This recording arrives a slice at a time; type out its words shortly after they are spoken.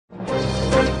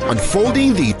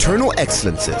unfolding the eternal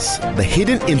excellences, the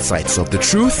hidden insights of the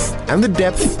truth, and the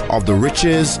depth of the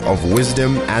riches of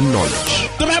wisdom and knowledge.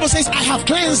 The Bible says, I have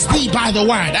cleansed thee by the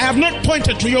word. I have not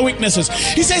pointed to your weaknesses.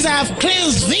 He says, I have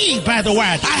cleansed thee by the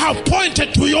word. I have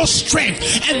pointed to your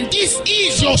strength. And this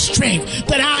is your strength,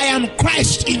 that I am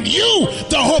Christ in you,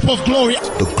 the hope of glory.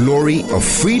 The glory of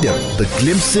freedom, the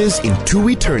glimpses into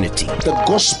eternity. The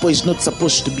gospel is not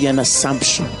supposed to be an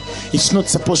assumption. It's not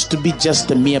supposed to be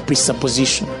just a mere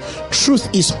presupposition.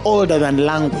 Truth is older than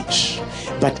language,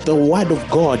 but the word of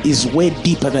God is way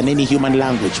deeper than any human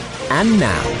language. And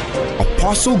now,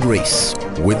 Apostle Grace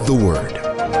with the word.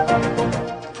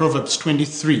 Proverbs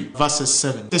 23 verses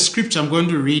 7. The scripture I'm going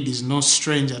to read is no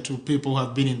stranger to people who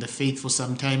have been in the faith for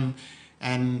some time,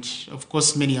 and of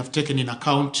course many have taken in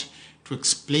account to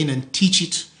explain and teach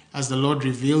it as the Lord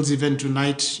reveals. Even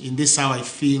tonight, in this hour, I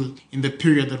feel in the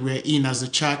period that we're in as a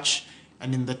church,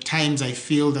 and in the times I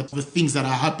feel that the things that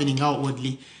are happening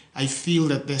outwardly, I feel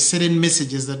that there are certain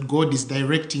messages that God is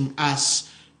directing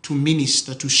us to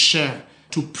minister, to share,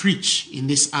 to preach in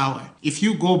this hour. If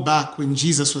you go back when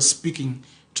Jesus was speaking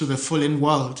to the fallen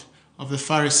world of the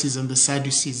Pharisees and the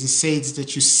Sadducees, he says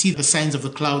that you see the signs of the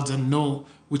clouds and know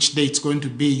which day it's going to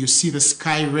be. You see the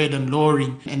sky red and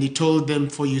lowering. And he told them,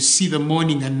 for you see the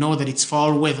morning and know that it's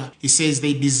foul weather. He says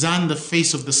they discern the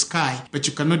face of the sky, but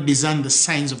you cannot discern the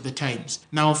signs of the times.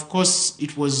 Now, of course,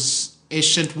 it was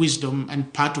ancient wisdom,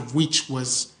 and part of which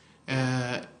was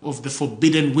of the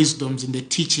forbidden wisdoms in the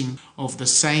teaching of the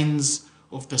signs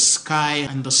of the sky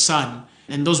and the sun.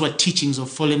 And those were teachings of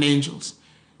fallen angels.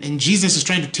 And Jesus is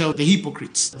trying to tell the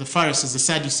hypocrites, the Pharisees, the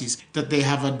Sadducees, that they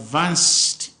have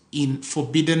advanced in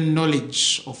forbidden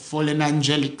knowledge of fallen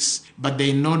angelics, but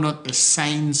they know not the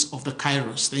signs of the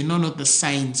kairos. They know not the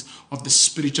signs of the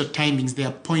spiritual timings, the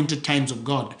appointed times of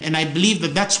God. And I believe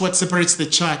that that's what separates the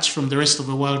church from the rest of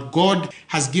the world. God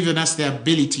has given us the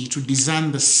ability to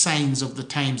discern the signs of the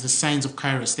times, the signs of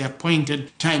kairos, the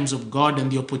appointed times of God,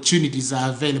 and the opportunities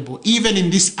are available. Even in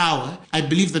this hour, I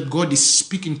believe that God is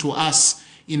speaking to us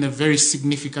in a very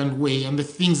significant way. And the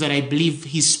things that I believe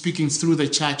he's speaking through the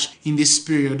church in this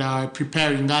period are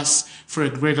preparing us for a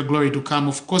greater glory to come.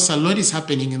 Of course, a lot is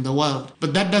happening in the world,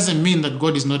 but that doesn't mean that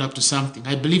God is not up to something.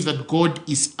 I believe that God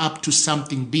is up to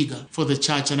something bigger for the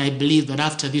church. And I believe that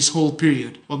after this whole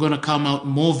period, we're going to come out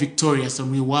more victorious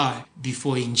than we were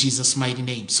before, in Jesus' mighty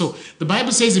name. So the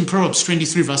Bible says in Proverbs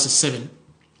 23 verses 7,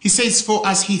 he says, for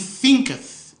as he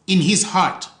thinketh in his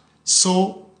heart,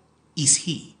 so is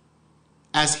he.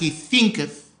 As he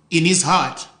thinketh in his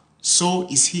heart, so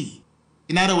is he.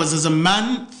 In other words, as a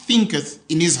man thinketh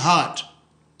in his heart,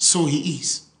 so he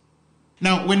is.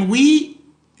 Now, when we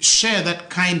share that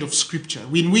kind of scripture,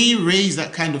 when we raise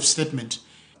that kind of statement,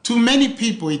 to many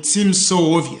people it seems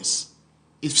so obvious.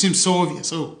 It seems so obvious.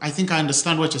 So I think I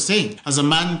understand what you're saying. As a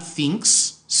man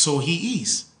thinks, so he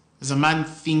is. As a man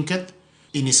thinketh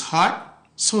in his heart,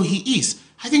 so he is.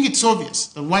 I think it's obvious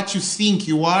that what you think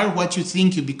you are, what you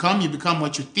think you become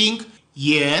what you think.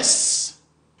 Yes,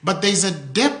 but there's a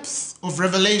depth of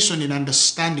revelation and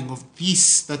understanding of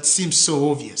this that seems so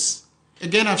obvious.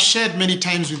 Again, I've shared many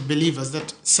times with believers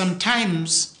that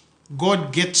sometimes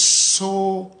God gets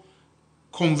so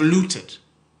convoluted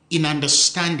in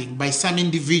understanding by some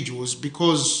individuals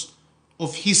because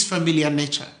of his familiar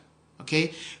nature.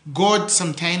 Okay? God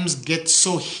sometimes gets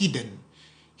so hidden.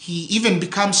 He even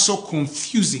becomes so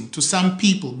confusing to some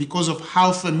people because of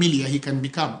how familiar he can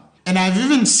become. And I've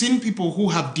even seen people who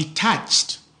have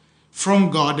detached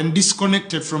from God and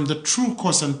disconnected from the true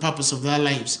cause and purpose of their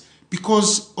lives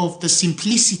because of the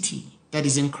simplicity that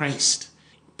is in Christ.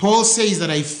 Paul says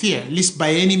that I fear, lest by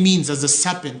any means as the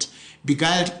serpent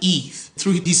beguiled Eve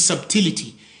through his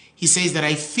subtlety. He says that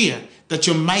I fear that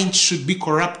your mind should be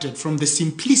corrupted from the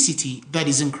simplicity that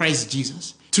is in Christ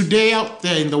Jesus. Today out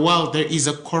there in the world, there is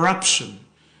a corruption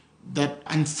that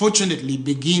unfortunately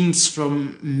begins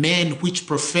from men which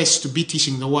profess to be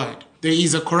teaching the word. There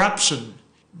is a corruption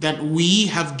that we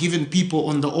have given people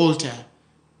on the altar,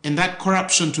 and that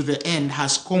corruption to the end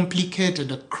has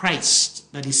complicated a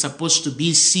Christ that is supposed to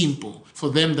be simple for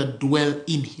them that dwell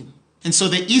in him. And so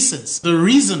the essence, the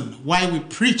reason why we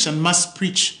preach and must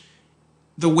preach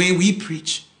the way we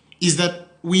preach is that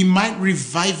we might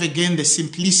revive again the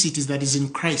simplicities that is in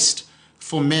Christ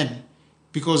for men.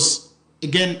 Because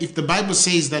again, if the Bible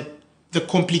says that the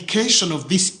complication of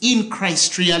these in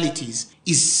Christ realities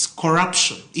is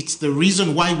corruption, it's the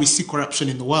reason why we see corruption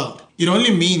in the world. It only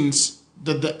means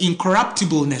that the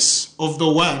incorruptibleness of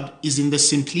the word is in the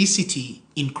simplicity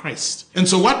in Christ. And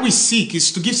so what we seek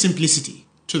is to give simplicity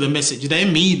to the message.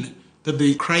 That mean that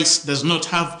the Christ does not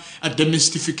have a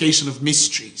demystification of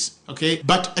mysteries, okay?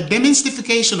 But a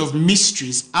demystification of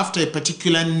mysteries after a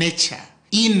particular nature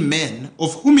in men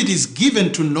of whom it is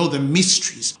given to know the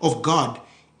mysteries of God,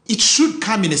 it should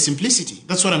come in a simplicity.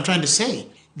 That's what I'm trying to say.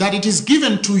 That it is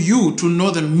given to you to know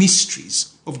the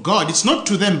mysteries of God. It's not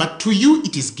to them, but to you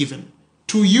it is given.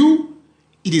 To you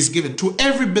it is given. To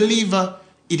every believer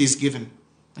it is given,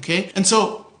 okay? And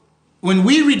so when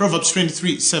we read Proverbs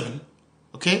 23:7,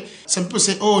 okay, some people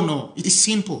say, oh no, it is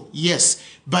simple. Yes,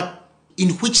 but in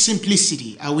which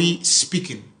simplicity are we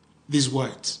speaking these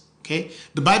words? Okay,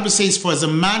 the Bible says, for as a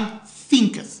man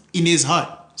thinketh in his heart,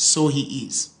 so he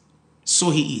is.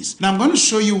 So he is. Now I'm going to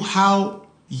show you how,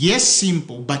 yes,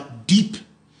 simple, but deep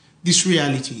this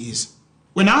reality is.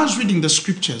 When I was reading the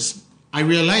scriptures, I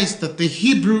realized that the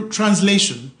Hebrew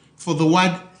translation for the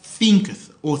word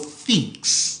thinketh or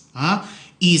thinks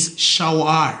is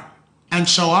shawar. And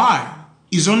shawar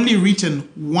is only written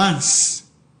once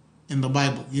in the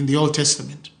Bible, in the Old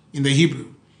Testament, in the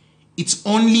Hebrew. It's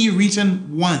only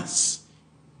written once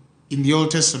in the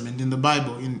Old Testament, in the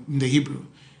Bible, in the Hebrew.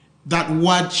 That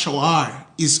word shawar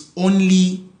is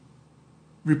only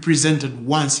represented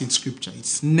once in Scripture.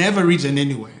 It's never written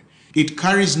anywhere. It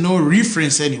carries no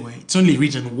reference anywhere. It's only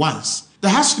written once.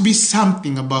 There has to be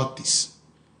something about this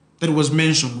that was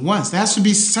mentioned once. There has to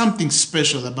be something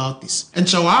special about this. And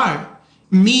shawar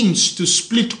means to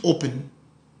split open.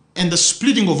 And the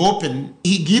splitting of open,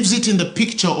 he gives it in the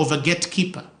picture of a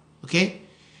gatekeeper. Okay?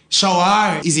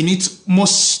 Shawar is in its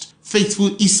most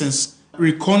faithful essence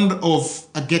reckoned of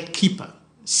a gatekeeper,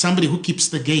 somebody who keeps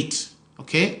the gate.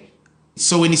 Okay?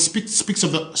 So when he speaks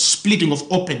of the splitting of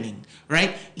opening,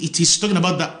 right? It is talking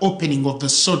about the opening of the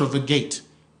sort of a gate.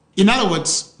 In other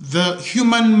words, the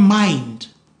human mind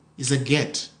is a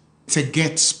gate. It's a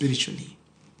gate spiritually.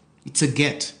 It's a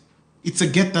gate. It's a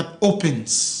gate that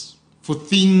opens for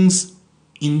things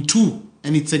into,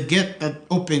 and it's a gate that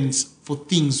opens for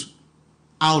things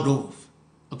out of.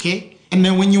 Okay? And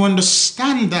then when you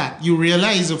understand that, you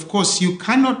realize, of course, you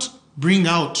cannot bring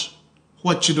out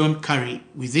what you don't carry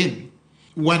within.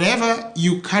 Whatever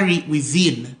you carry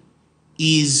within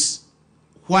is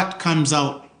what comes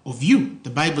out of you. The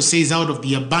Bible says, out of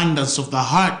the abundance of the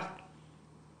heart,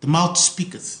 the mouth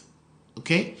speaketh.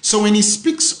 Okay? So when he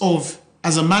speaks of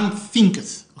as a man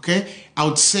thinketh, okay, I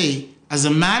would say, as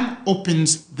a man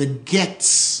opens the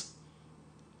gates,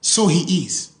 so he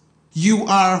is. You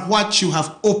are what you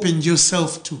have opened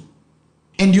yourself to.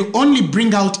 And you only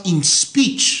bring out in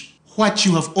speech what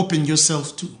you have opened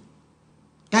yourself to.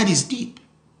 That is deep.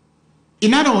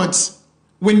 In other words,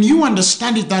 when you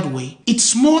understand it that way,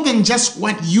 it's more than just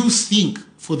what you think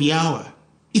for the hour.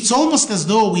 It's almost as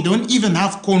though we don't even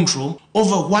have control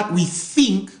over what we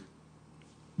think,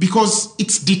 because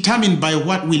it's determined by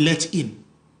what we let in.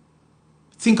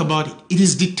 Think about it. It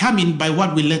is determined by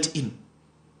what we let in.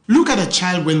 Look at a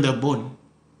child when they're born.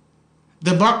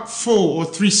 There are about 4 or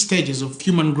 3 stages of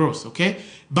human growth, okay?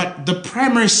 But the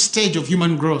primary stage of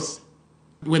human growth,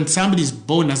 when somebody is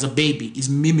born as a baby, is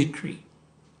mimicry,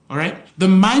 all right? The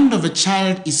mind of a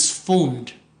child is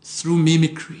formed through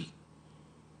mimicry,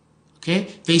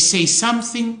 okay? They say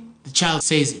something, the child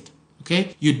says it,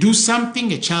 okay? You do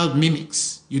something, a child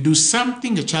mimics. You do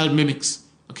something, a child mimics,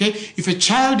 okay? If a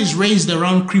child is raised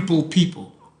around crippled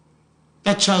people,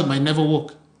 that child might never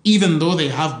walk, even though they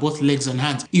have both legs and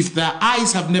hands. If their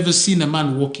eyes have never seen a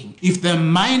man walking, if their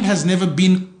mind has never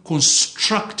been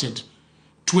constructed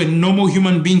to a normal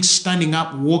human being standing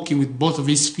up, walking with both of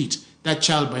his feet, that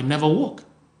child might never walk.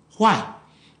 Why?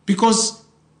 Because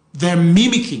they're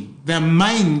mimicking. Their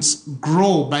minds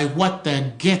grow by what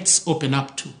their gates open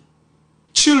up to.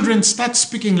 Children start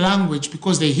speaking language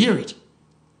because they hear it.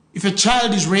 If a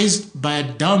child is raised by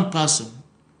a dumb person,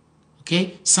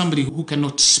 okay, somebody who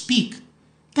cannot speak,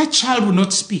 that child will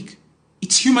not speak.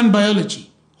 It's human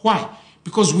biology. Why?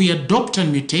 Because we adopt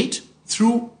and mutate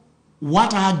through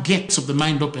what our gates of the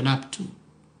mind open up to.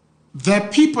 There are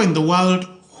people in the world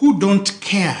who don't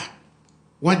care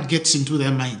what gets into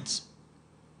their minds,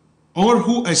 or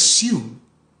who assume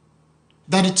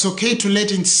that it's okay to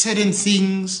let in certain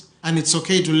things, and it's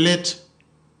okay to let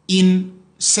in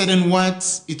certain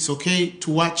words, it's okay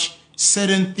to watch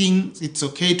certain things, it's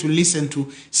okay to listen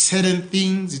to certain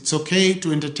things, it's okay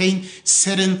to entertain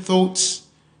certain thoughts.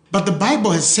 But the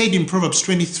Bible has said in Proverbs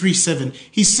 23:7,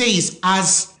 he says,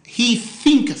 as he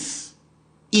thinketh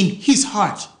in his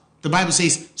heart, the Bible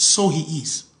says, so he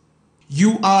is.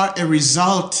 You are a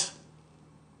result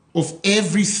of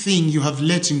everything you have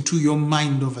let into your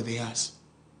mind over the years.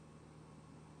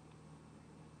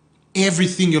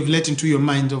 Everything you've let into your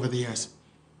mind over the years.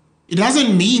 It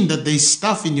doesn't mean that there's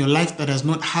stuff in your life that has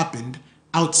not happened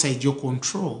outside your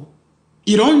control.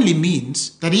 It only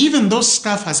means that even though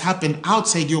stuff has happened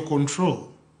outside your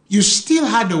control, you still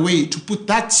had a way to put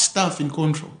that stuff in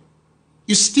control.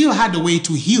 You still had a way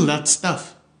to heal that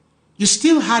stuff. You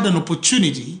still had an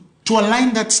opportunity to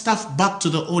align that stuff back to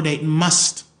the order it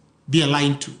must be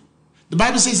aligned to. The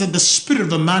Bible says that the spirit of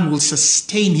the man will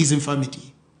sustain his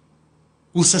infirmity.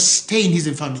 Will sustain his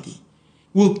infirmity.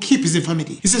 Will keep his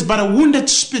infirmity. He says, but a wounded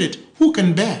spirit, who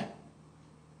can bear?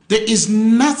 There is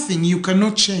nothing you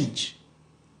cannot change.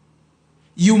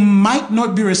 You might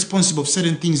not be responsible for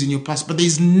certain things in your past, but there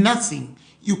is nothing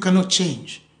you cannot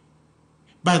change.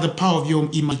 By the power of your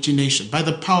imagination, by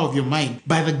the power of your mind,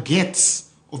 by the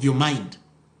gates of your mind.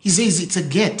 He says it's a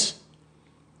gate.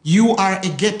 You are a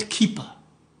gatekeeper.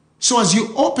 So as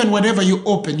you open whatever you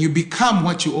open, you become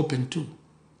what you open to.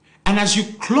 And as you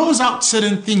close out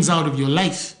certain things out of your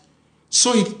life,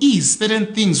 so it is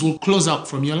certain things will close out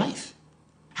from your life.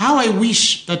 How I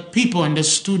wish that people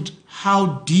understood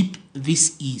how deep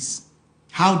this is.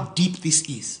 How deep this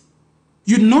is.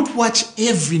 You'd not watch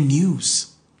every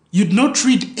news. You'd not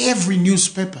read every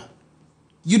newspaper.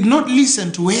 You'd not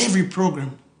listen to every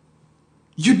program.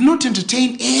 You'd not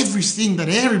entertain everything that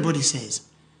everybody says.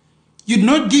 You'd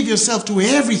not give yourself to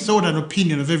every thought and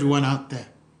opinion of everyone out there.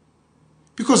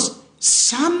 Because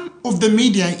some of the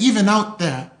media, even out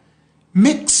there,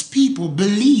 makes people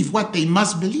believe what they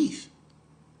must believe.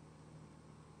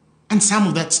 And some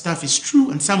of that stuff is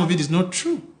true and some of it is not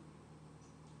true.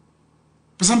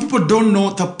 But some people don't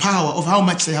know the power of how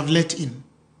much they have let in.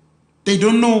 They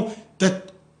don't know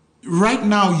that right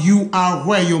now you are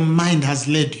where your mind has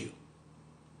led you.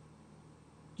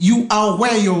 You are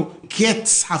where your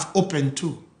gates have opened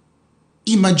to.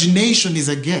 Imagination is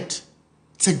a gate.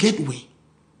 It's a gateway.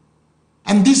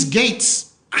 And these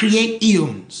gates create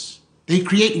eons. They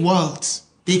create worlds.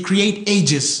 They create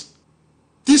ages.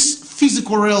 This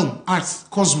physical realm, earth,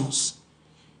 cosmos,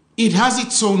 it has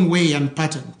its own way and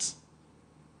patterns.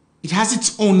 It has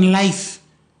its own life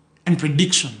and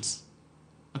predictions.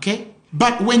 Okay?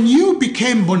 But when you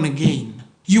became born again,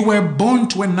 you were born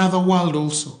to another world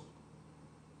also.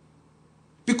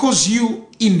 Because you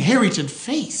inherited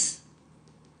faith.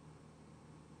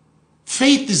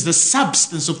 Faith is the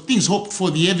substance of things hoped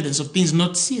for, the evidence of things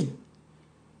not seen.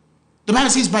 The Bible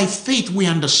says by faith we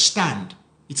understand.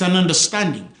 It's an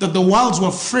understanding that the worlds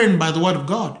were framed by the word of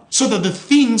God, so that the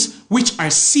things which are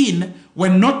seen were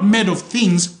not made of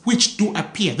things which do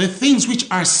appear. The things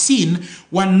which are seen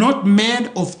were not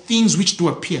made of things which do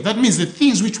appear. That means the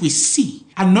things which we see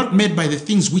are not made by the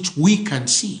things which we can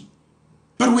see.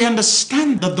 But we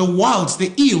understand that the worlds,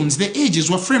 the eons, the ages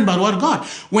were framed by the word of God.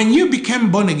 When you became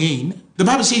born again, the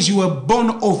Bible says you were born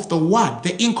of the word,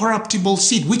 the incorruptible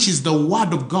seed, which is the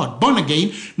word of God. Born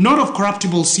again, not of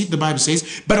corruptible seed, the Bible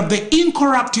says, but of the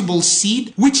incorruptible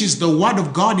seed, which is the word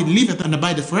of God. It liveth and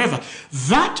abideth forever.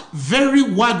 That very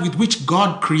word with which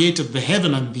God created the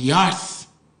heaven and the earth,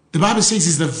 the Bible says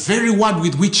is the very word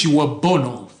with which you were born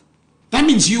of. That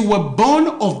means you were born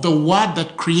of the word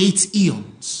that creates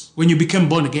eons when you became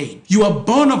born again. You are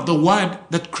born of the word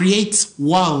that creates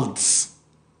worlds.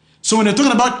 So when we're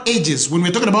talking about ages, when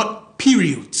we're talking about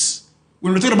periods,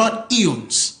 when we're talking about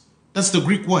eons, that's the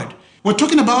Greek word. We're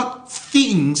talking about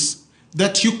things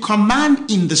that you command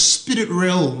in the spirit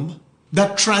realm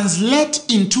that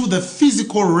translate into the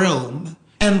physical realm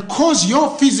and cause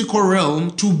your physical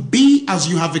realm to be as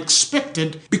you have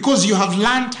expected because you have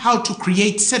learned how to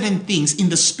create certain things in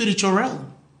the spiritual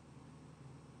realm.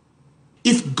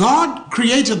 If God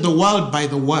created the world by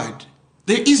the word,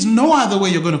 there is no other way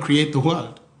you're going to create the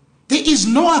world. There is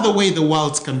no other way the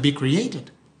worlds can be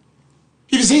created.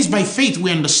 It says by faith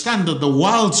we understand that the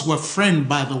worlds were framed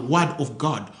by the word of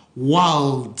God.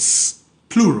 Worlds,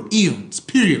 plural, eons,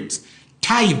 periods,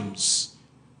 times,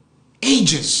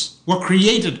 ages were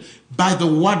created by the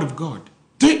word of God.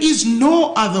 There is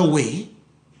no other way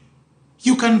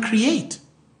you can create.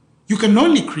 You can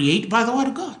only create by the word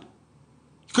of God.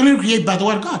 You can only create by the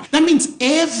word of God. That means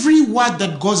every word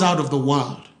that goes out of the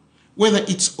world, whether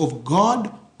it's of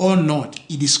God or not,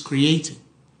 it is creating.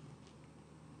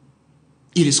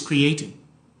 It is creating.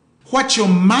 What your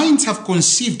minds have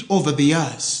conceived over the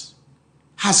years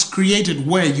has created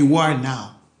where you are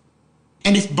now.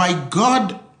 And if by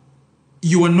God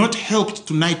you are not helped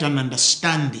tonight and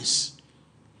understand this,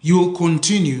 you will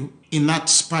continue in that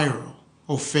spiral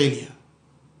of failure,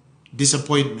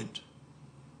 disappointment,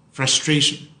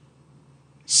 frustration,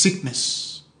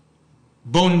 sickness,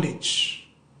 bondage,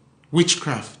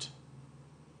 witchcraft.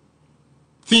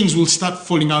 Things will start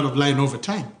falling out of line over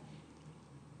time.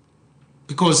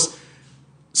 Because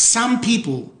some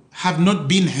people have not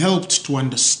been helped to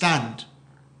understand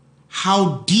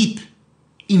how deep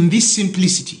in this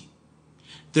simplicity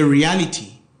the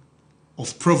reality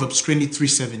of Proverbs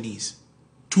 23:7 is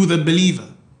to the believer,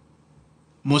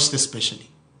 most especially.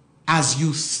 As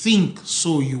you think,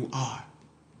 so you are.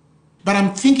 But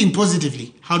I'm thinking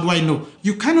positively. How do I know?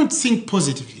 You cannot think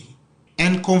positively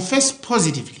and confess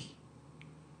positively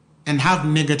and have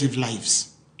negative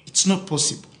lives. It's not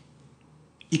possible.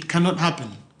 It cannot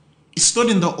happen. It's not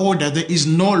in the order. There is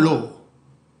no law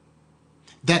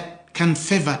that can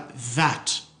favor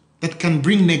that can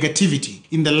bring negativity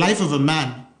in the life of a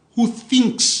man who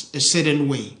thinks a certain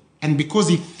way. And because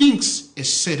he thinks a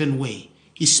certain way,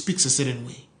 he speaks a certain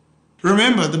way.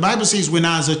 Remember, the Bible says, when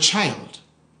I was a child,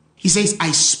 he says,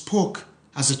 I spoke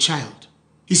as a child.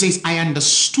 He says, I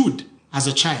understood as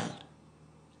a child.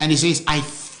 And he says, I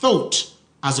thought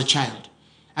as a child.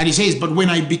 And he says, but when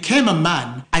I became a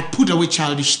man, I put away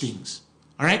childish things.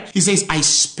 All right? He says, I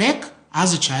spake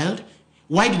as a child.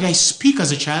 Why did I speak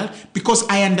as a child? Because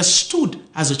I understood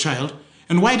as a child.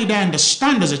 And why did I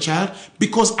understand as a child?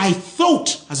 Because I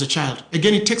thought as a child.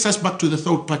 Again, it takes us back to the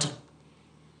thought pattern.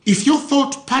 If your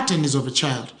thought pattern is of a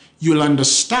child, you'll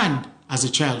understand as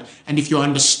a child. And if your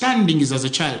understanding is as a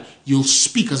child, you'll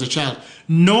speak as a child.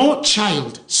 No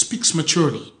child speaks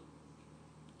maturely.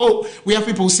 Oh, we have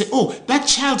people who say, oh, that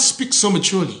child speaks so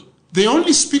maturely. They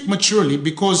only speak maturely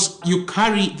because you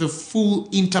carry the full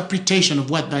interpretation of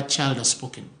what that child has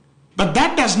spoken. But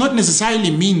that does not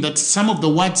necessarily mean that some of the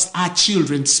words our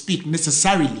children speak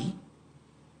necessarily,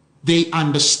 they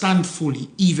understand fully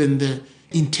even the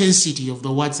intensity of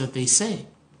the words that they say.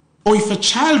 Or if a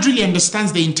child really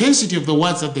understands the intensity of the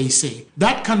words that they say,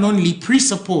 that can only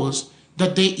presuppose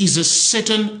that there is a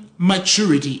certain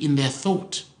maturity in their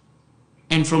thought.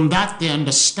 And from that, their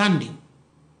understanding,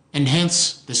 and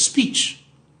hence the speech.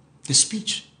 The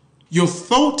speech. Your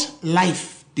thought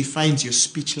life defines your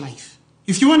speech life.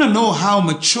 If you want to know how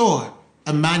mature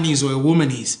a man is or a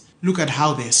woman is, look at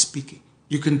how they're speaking.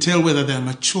 You can tell whether they're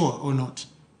mature or not.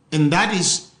 And that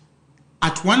is,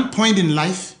 at one point in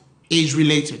life,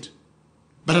 age-related.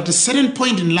 But at a certain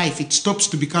point in life, it stops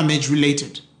to become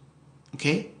age-related.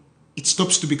 Okay? It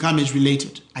stops to become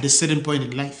age-related at a certain point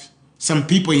in life. Some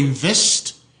people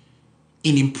invest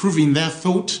in improving their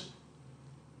thought,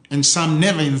 and some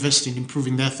never invest in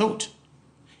improving their thought.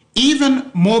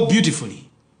 Even more beautifully,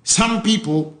 some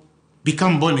people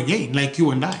become born again, like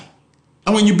you and I.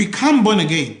 And when you become born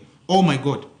again, oh my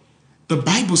God, the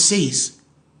Bible says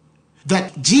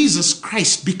that Jesus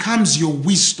Christ becomes your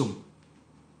wisdom.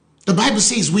 The Bible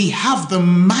says we have the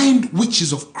mind which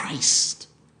is of Christ.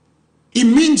 It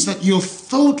means that your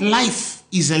thought life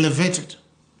is elevated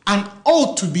and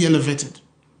ought to be elevated.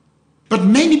 But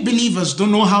many believers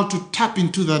don't know how to tap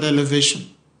into that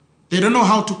elevation. They don't know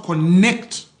how to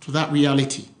connect to that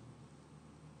reality.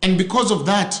 And because of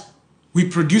that, we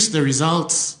produce the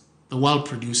results the world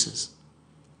produces.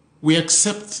 We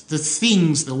accept the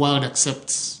things the world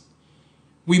accepts.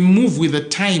 We move with the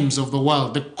times of the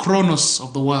world, the chronos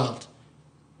of the world.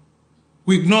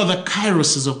 We ignore the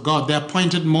kairoses of God, the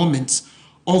appointed moments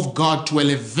of God to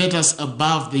elevate us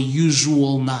above the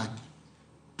usual man,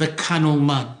 the carnal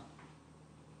man.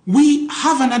 We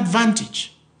have an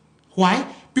advantage. Why?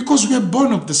 Because we are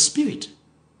born of the Spirit.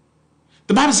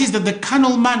 The Bible says that the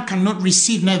carnal man cannot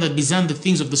receive neither discern the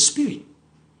things of the Spirit,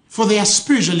 for they are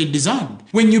spiritually discerned.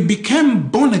 When you became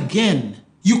born again,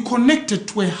 you connected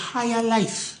to a higher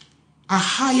life, a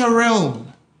higher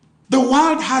realm. The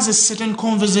world has a certain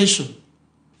conversation.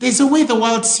 There's a way the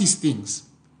world sees things.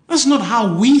 That's not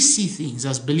how we see things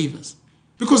as believers.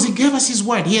 Because He gave us His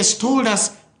word. He has told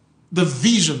us the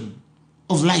vision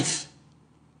of life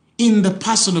in the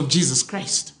person of Jesus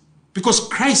Christ. Because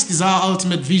Christ is our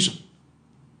ultimate vision.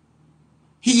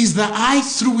 He is the eye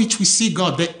through which we see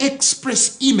God, the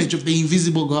express image of the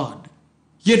invisible God.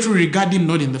 Yet we regard Him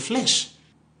not in the flesh.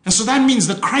 And so that means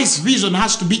the Christ vision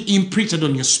has to be imprinted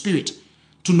on your spirit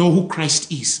to know who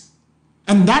Christ is.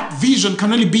 And that vision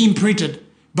can only be imprinted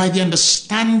by the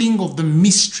understanding of the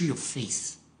mystery of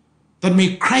faith. That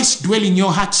may Christ dwell in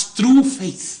your hearts through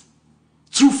faith.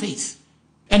 Through faith.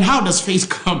 And how does faith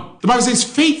come? The Bible says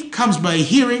faith comes by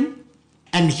hearing,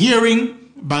 and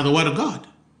hearing by the word of God.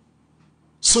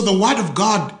 So the word of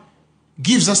God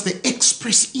gives us the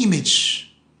express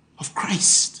image of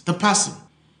Christ, the person.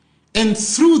 And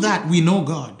through that we know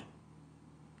God.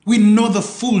 We know the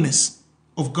fullness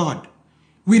of God.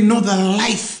 We know the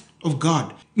life of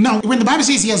God. Now, when the Bible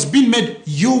says He has been made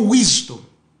your wisdom,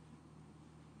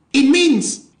 it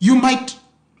means you might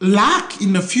lack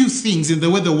in a few things in the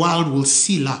way the world will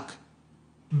see lack.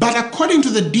 But according to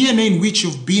the DNA in which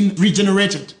you've been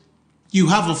regenerated, You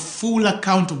have a full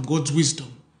account of God's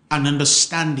wisdom and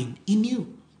understanding in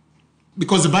you.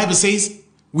 Because the Bible says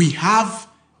we have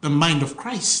the mind of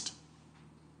Christ.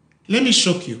 Let me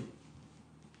shock you.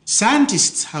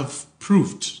 Scientists have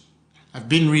proved, I've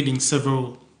been reading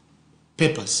several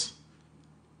papers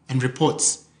and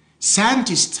reports.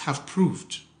 Scientists have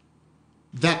proved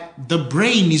that the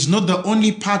brain is not the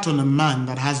only part on a man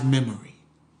that has memory.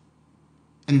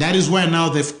 And that is why now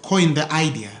they've coined the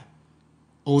idea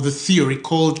or the theory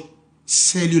called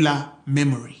cellular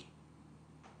memory.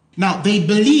 Now, they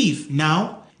believe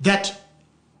now that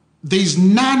there's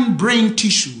non-brain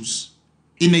tissues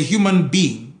in a human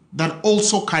being that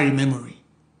also carry memory.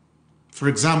 For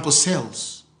example,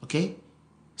 cells, okay?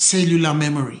 Cellular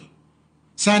memory.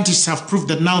 Scientists have proved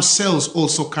that now cells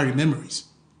also carry memories.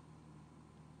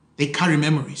 They carry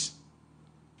memories.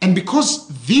 And because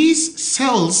these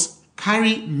cells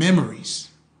carry memories,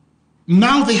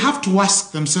 now they have to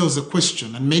ask themselves a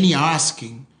question, and many are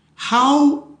asking,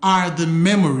 how are the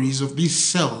memories of these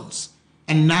cells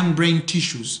and non-brain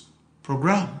tissues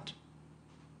programmed?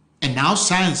 And now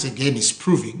science again is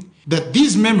proving that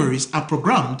these memories are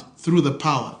programmed through the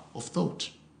power of thought.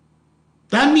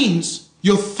 That means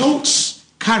your thoughts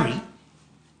carry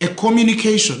a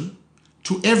communication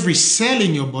to every cell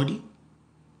in your body,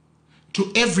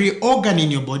 to every organ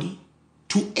in your body,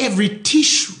 to every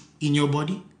tissue in your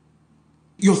body.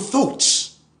 Your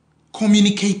thoughts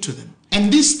communicate to them.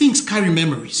 And these things carry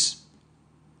memories.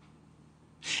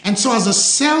 And so as a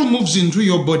cell moves into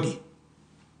your body,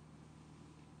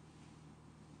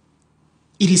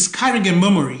 it is carrying a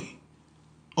memory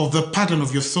of the pattern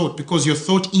of your thought, because your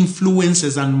thought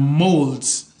influences and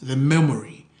molds the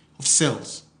memory of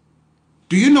cells.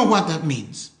 Do you know what that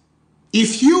means?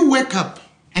 If you wake up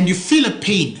and you feel a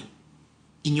pain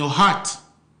in your heart,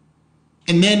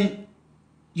 and then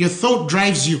your thought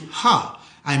drives you,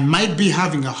 I might be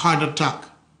having a heart attack.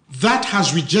 That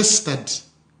has registered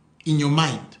in your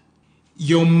mind.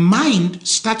 Your mind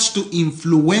starts to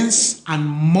influence and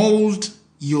mold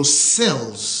your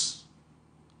cells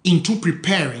into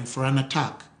preparing for an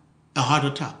attack, a heart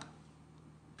attack.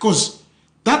 Because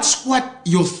that's what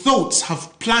your thoughts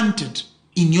have planted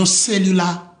in your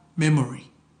cellular memory.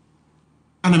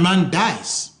 And a man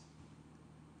dies.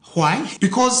 Why?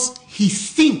 Because he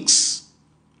thinks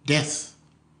death.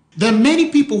 There are many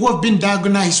people who have been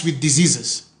diagnosed with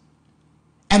diseases,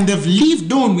 and they've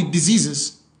lived on with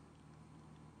diseases.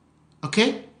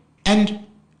 Okay? And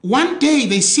one day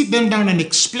they sit them down and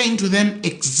explain to them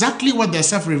exactly what they're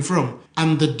suffering from,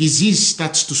 and the disease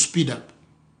starts to speed up.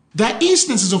 There are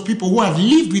instances of people who have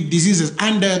lived with diseases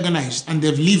undiagnosed, and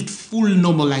they've lived full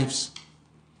normal lives.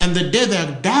 And the day they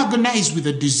are diagnosed with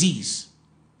a disease,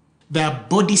 their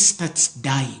body starts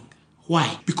dying.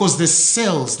 Why? Because the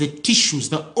cells, the tissues,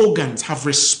 the organs have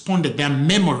responded. Their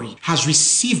memory has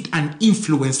received an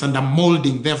influence and a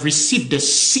molding. They have received a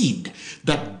seed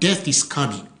that death is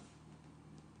coming.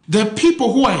 There are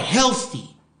people who are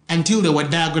healthy until they were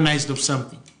diagnosed of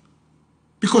something,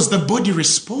 because the body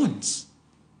responds.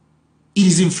 It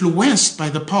is influenced by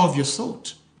the power of your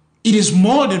thought. It is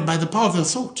molded by the power of your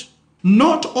thought.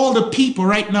 Not all the people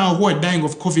right now who are dying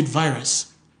of COVID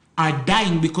virus are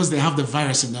dying because they have the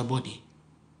virus in their body.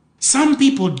 Some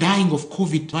people dying of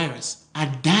COVID virus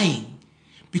are dying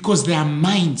because their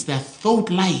minds, their thought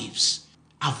lives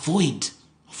are void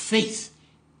of faith.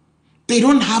 They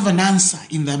don't have an answer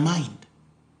in their mind.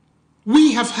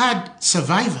 We have had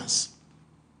survivors,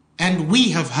 and we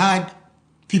have had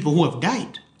people who have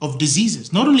died of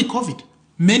diseases, not only COVID,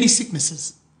 many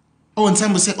sicknesses. Oh, and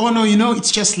some will say, oh no,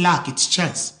 it's just luck, it's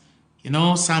chance.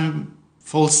 Some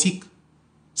fall sick,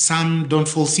 some don't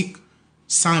fall sick,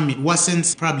 some it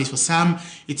worsens. Probably for some,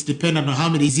 it's dependent on how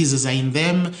many diseases are in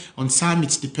them. On some,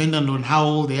 it's dependent on how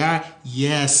old they are.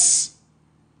 Yes,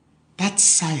 that's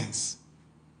science.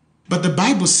 But the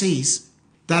Bible says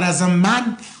that as a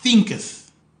man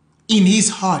thinketh in his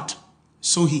heart,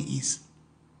 so he is.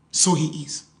 So he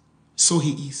is. So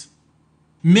he is.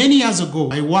 Many years ago,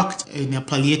 I worked in a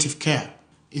palliative care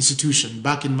institution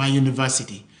back in my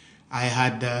university. I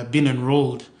had been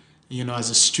enrolled, as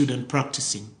a student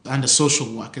practicing under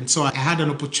social work. And so I had an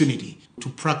opportunity to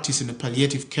practice in a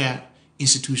palliative care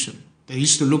institution. They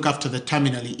used to look after the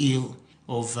terminally ill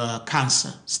of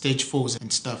cancer, stage 4s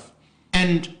and stuff.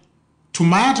 And to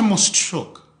my utmost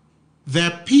shock, there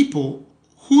are people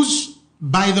whose,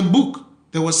 by the book,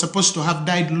 they were supposed to have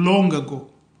died long ago,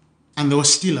 and they were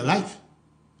still alive.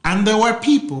 And there were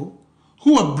people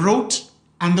who were brought,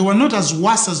 and they were not as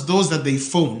worse as those that they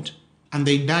found, and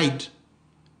they died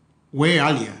way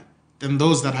earlier than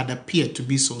those that had appeared to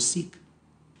be so sick.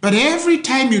 But every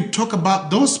time you talk about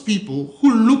those people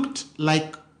who looked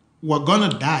like were gonna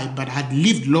die but had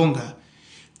lived longer,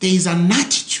 there is an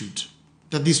attitude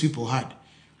that these people had.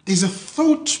 There's a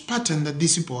thought pattern that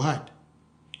these people had.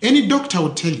 Any doctor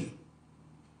would tell you.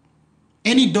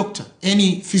 Any doctor,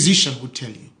 any physician would tell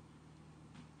you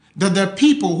that there are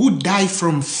people who die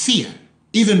from fear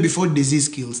even before disease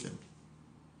kills them.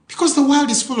 Because the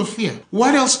world is full of fear.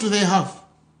 What else do they have?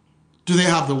 Do they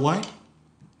have the word?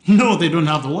 No, they don't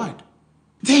have the word.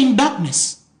 They're in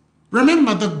darkness.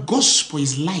 Remember, the gospel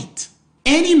is light.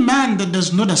 Any man that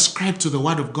does not ascribe to the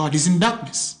word of God is in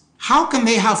darkness. How can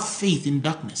they have faith in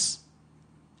darkness?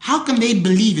 How can they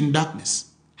believe in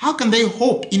darkness? How can they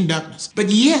hope in darkness? But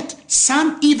yet,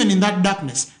 some even in that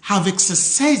darkness have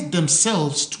exercised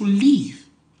themselves to live.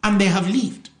 And they have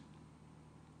lived.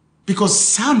 Because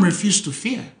some refuse to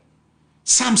fear.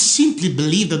 Some simply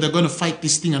believe that they're going to fight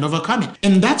this thing and overcome it.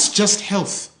 And that's just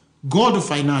health. Go to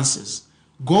finances.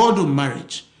 Go to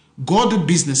marriage. Go to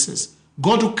businesses.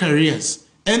 Go to careers.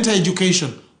 Enter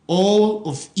education. All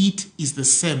of it is the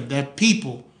same. There are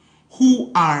people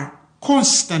who are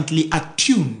constantly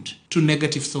attuned to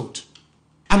negative thought.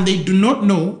 And they do not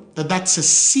know that that's a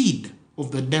seed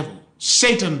of the devil.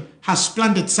 Satan has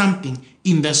planted something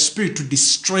in their spirit to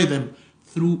destroy them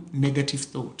through negative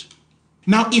thought.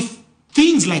 Now, if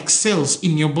things like cells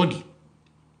in your body,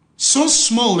 so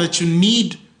small that you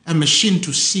need a machine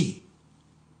to see,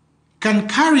 can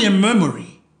carry a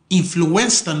memory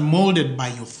influenced and molded by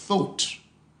your thought,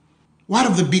 what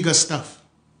of the bigger stuff?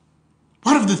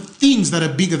 What of the things that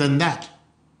are bigger than that?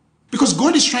 Because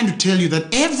God is trying to tell you that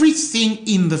everything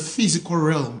in the physical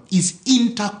realm is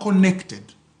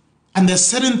interconnected. And there are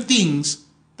certain things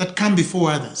that come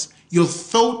before others. Your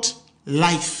thought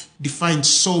life defines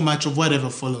so much of whatever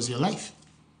follows your life.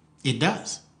 It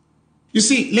does. You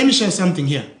see, let me share something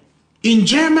here. In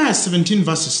Jeremiah 17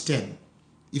 verses 10,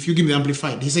 if you give me the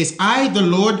Amplified, he says, I, the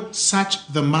Lord, search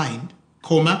the mind,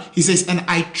 he says, and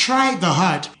I try the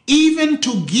heart, even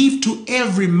to give to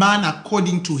every man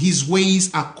according to his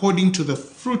ways, according to the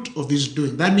fruit of his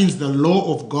doing. That means the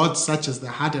law of God searches the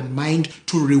heart and mind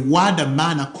to reward a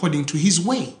man according to his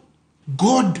way.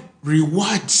 God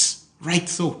rewards right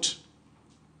thought.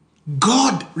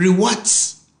 God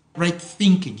rewards right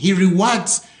thinking. He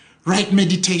rewards right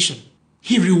meditation.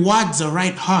 He rewards a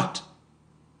right heart.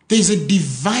 There's a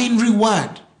divine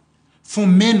reward for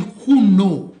men who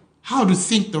know how to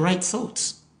think the right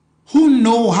thoughts, who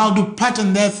know how to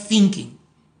pattern their thinking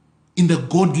in the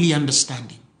godly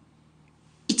understanding.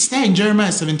 It's there in Jeremiah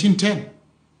 17:10.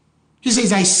 He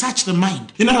says, I search the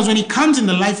mind. In other words, when he comes in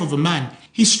the life of a man,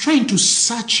 he's trying to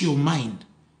search your mind,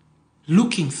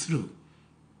 looking through,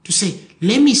 to say,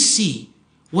 let me see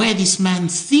where this man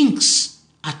thinks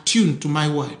attuned to my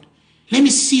word. Let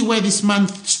me see where this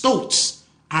man's thoughts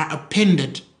are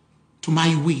appended to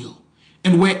my will.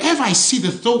 And wherever I see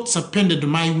the thoughts appended to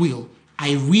my will,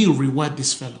 I will reward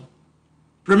this fellow.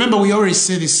 Remember, we always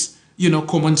say this,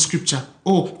 common scripture.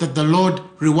 Oh, that the Lord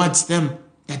rewards them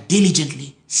that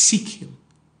diligently seek him.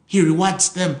 He rewards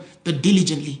them that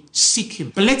diligently seek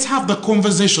him. But let's have the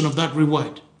conversation of that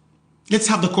reward. Let's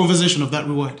have the conversation of that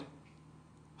reward.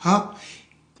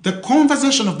 The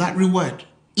conversation of that reward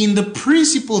in the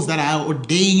principles that are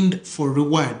ordained for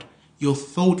reward. Your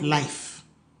thought life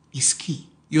is key.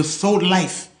 Your thought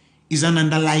life is an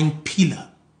underlying pillar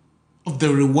of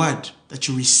the reward that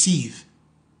you receive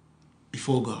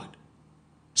before God.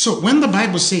 So when the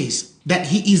Bible says that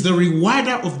he is the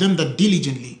rewarder of them that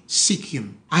diligently seek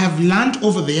him, I have learned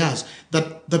over the years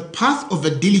that the path of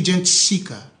a diligent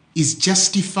seeker is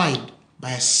justified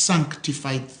by a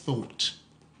sanctified thought.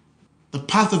 The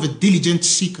path of a diligent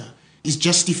seeker is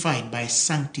justified by a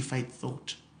sanctified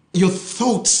thought. Your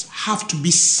thoughts have to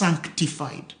be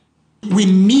sanctified. We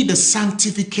need a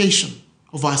sanctification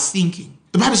of our thinking.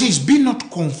 The Bible says, be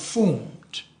not conformed.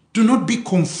 Do not be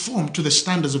conformed to the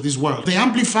standards of this world. The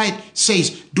Amplified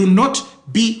says, do not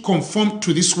be conformed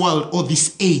to this world or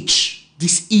this age,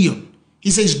 this eon.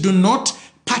 He says, do not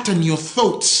pattern your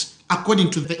thoughts according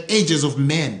to the ages of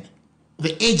men,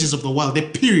 the ages of the world, the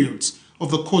periods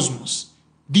of the cosmos,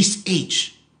 this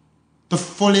age, the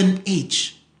fallen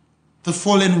age, the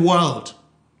fallen world.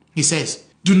 He says,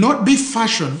 do not be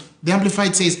fashioned, the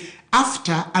Amplified says,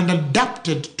 after and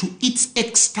adapted to its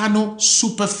external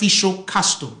superficial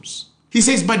customs. He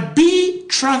says, but be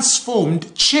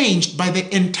transformed, changed by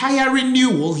the entire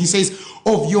renewal, he says,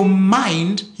 of your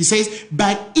mind, he says,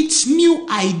 by its new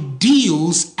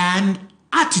ideals and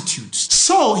attitudes.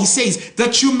 So, he says,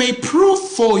 that you may prove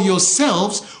for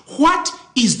yourselves what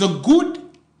is the good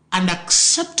and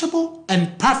acceptable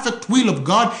and perfect will of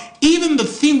God, even the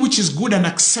thing which is good and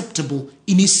acceptable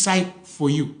in His sight for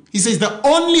you. He says the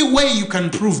only way you can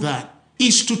prove that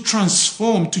is to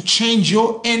transform, to change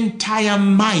your entire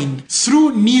mind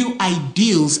through new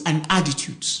ideals and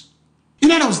attitudes.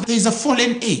 In other words, there is a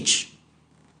fallen age.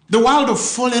 The world of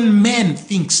fallen men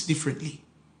thinks differently.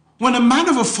 When a man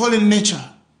of a fallen nature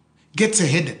gets a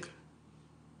headache,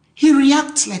 he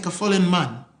reacts like a fallen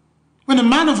man. When a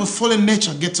man of a fallen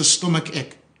nature gets a stomach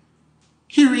ache,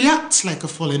 he reacts like a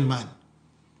fallen man.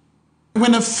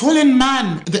 When a fallen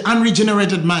man, the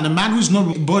unregenerated man, a man who's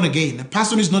not born again, a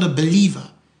person who's not a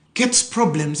believer, gets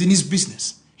problems in his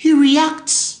business, he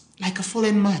reacts like a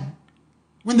fallen man.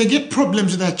 When they get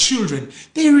problems with their children,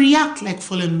 they react like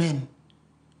fallen men.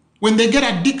 When they get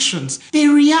addictions, they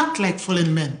react like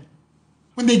fallen men.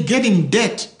 When they get in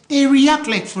debt, they react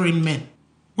like fallen men.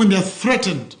 When they're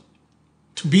threatened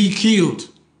to be killed,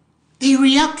 they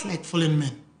react like fallen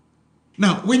men.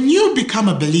 Now, when you become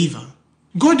a believer,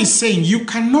 God is saying you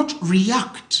cannot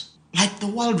react like the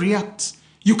world reacts.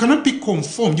 You cannot be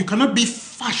conformed. You cannot be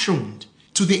fashioned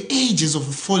to the ages of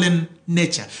fallen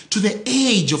nature, to the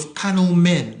age of carnal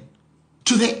men,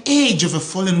 to the age of a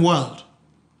fallen world.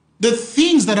 The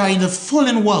things that are in the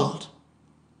fallen world,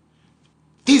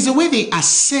 there's a way they are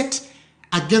set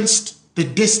against the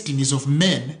destinies of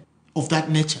men of that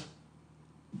nature.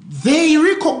 They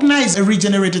recognize a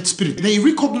regenerated spirit. They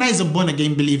recognize a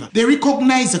born-again believer. They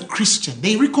recognize a Christian.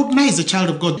 They recognize a child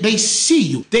of God. They see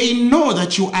you. They know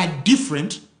that you are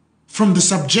different from the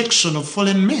subjection of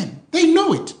fallen men. They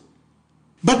know it.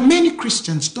 But many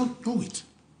Christians don't know it.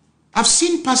 I've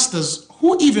seen pastors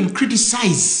who even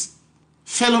criticize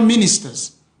fellow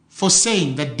ministers for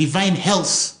saying that divine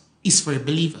health is for a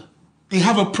believer. They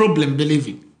have a problem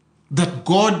believing that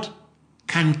God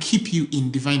can keep you in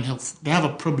divine health. They have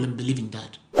a problem believing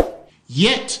that.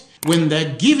 Yet, when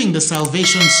they're giving the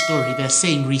salvation story, they're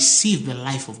saying, receive the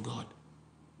life of God.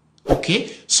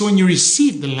 Okay? So when you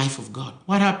receive the life of God,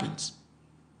 what happens?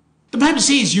 The Bible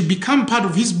says you become part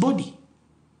of His body.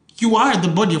 You are the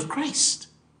body of Christ.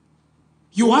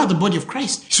 You are the body of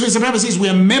Christ. So as the Bible says, we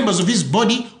are members of His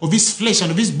body, of His flesh,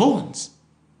 and of His bones.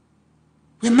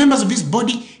 We are members of His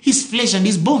body, His flesh, and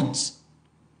His bones.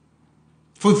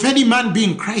 For if any man be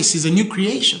in Christ, is a new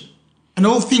creation. And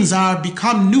all things are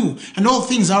become new, and all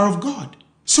things are of God.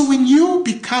 So when you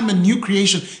become a new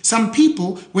creation, some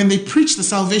people, when they preach the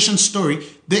salvation story,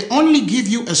 they only give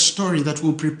you a story that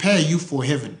will prepare you for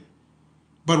heaven,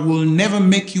 but will never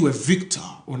make you a victor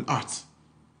on earth.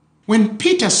 When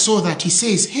Peter saw that, he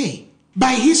says, hey,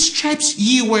 by His stripes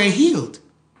ye were healed.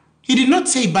 He did not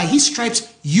say by His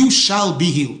stripes you shall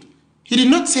be healed. He did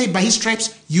not say by His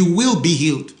stripes you will be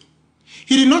healed.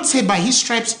 He did not say by His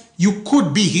stripes you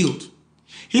could be healed.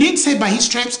 He didn't say by His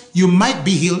stripes you might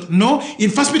be healed. No, in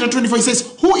 1 Peter 24 he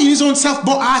says, who in His own self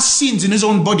bore our sins in His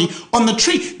own body on the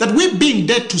tree, that we being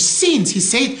dead to sins, He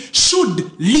said,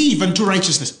 should live unto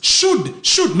righteousness.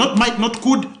 Should, not might, not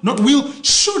could, not will,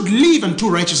 should live unto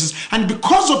righteousness. And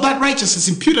because of that righteousness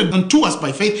imputed unto us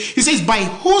by faith, He says, by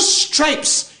whose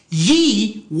stripes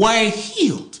ye were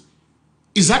healed.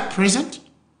 Is that present?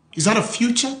 Is that a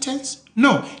future tense?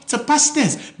 No, it's a past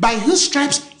tense. By whose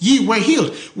stripes ye were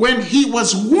healed. When He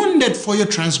was wounded for your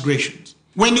transgressions,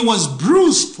 when He was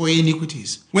bruised for your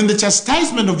iniquities, when the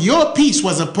chastisement of your peace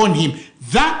was upon Him,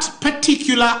 that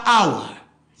particular hour,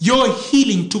 your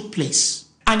healing took place.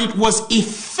 And it was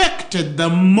effected the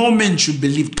moment you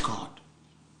believed God.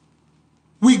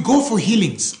 We go for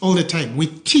healings all the time. We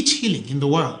teach healing in the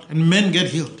world, and men get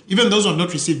healed, even those who have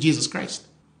not received Jesus Christ,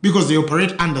 because they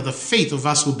operate under the faith of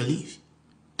us who believe.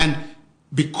 And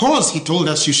because He told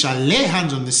us, you shall lay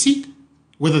hands on the sick,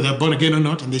 whether they're born again or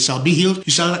not, and they shall be healed.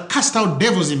 You shall cast out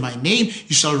devils in my name.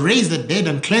 You shall raise the dead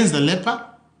and cleanse the leper.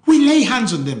 We lay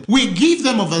hands on them. We give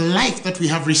them of a life that we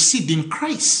have received in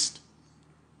Christ.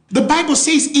 The Bible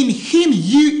says, in Him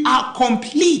ye are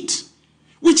complete,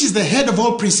 which is the head of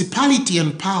all principality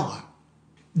and power.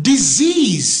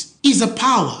 Disease is a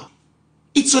power.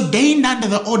 It's ordained under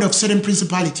the order of certain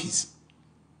principalities.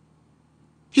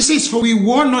 He says, for we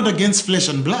war not against flesh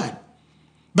and blood,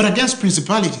 but against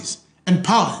principalities and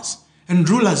powers and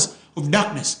rulers of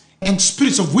darkness and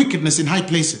spirits of wickedness in high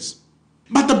places.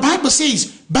 But the Bible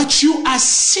says, but you are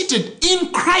seated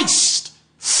in Christ,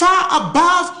 far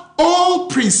above all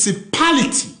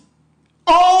principality,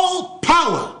 all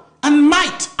power and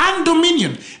might and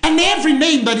dominion, and every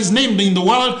name that is named in the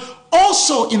world,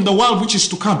 also in the world which is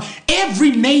to come.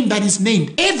 Every name that is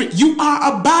named, you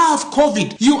are above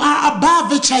COVID, you are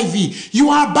above HIV, you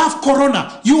are above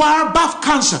corona, you are above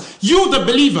cancer. You the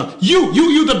believer,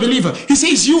 you the believer. He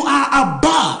says you are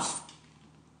above.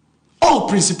 All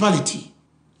principality,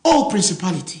 all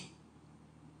principality,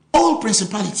 all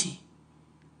principality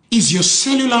is your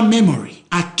cellular memory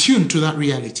attuned to that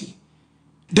reality.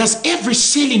 Does every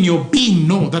cell in your being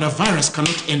know that a virus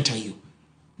cannot enter you?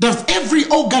 Does every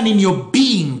organ in your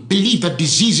being believe that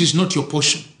disease is not your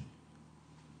portion?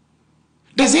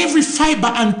 Does every fiber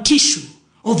and tissue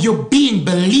of your being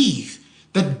believe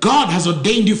that God has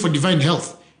ordained you for divine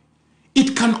health?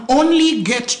 It can only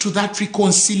get to that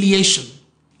reconciliation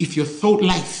if your thought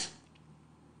life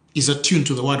is attuned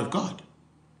to the Word of God.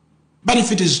 But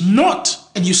if it is not,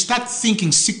 and you start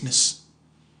thinking sickness,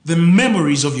 the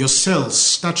memories of your cells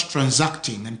start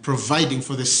transacting and providing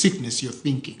for the sickness you're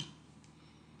thinking.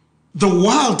 The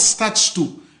world starts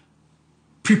to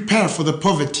prepare for the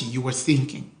poverty you were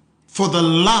thinking, for the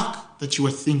lack that you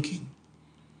were thinking,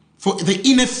 for the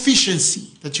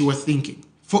inefficiency that you were thinking,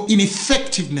 for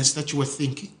ineffectiveness that you were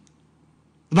thinking.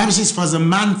 The Bible says, for as a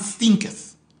man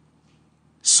thinketh,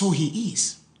 so he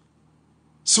is.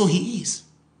 So he is.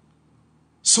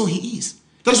 So he is.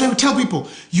 That's why we tell people,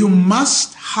 you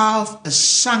must have a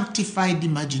sanctified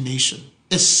imagination,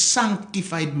 a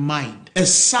sanctified mind, a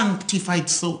sanctified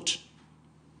thought.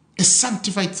 A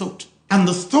sanctified thought. And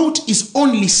the thought is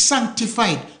only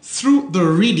sanctified through the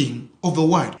reading of the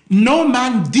Word. No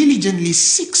man diligently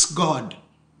seeks God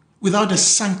without a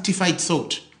sanctified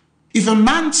thought. If a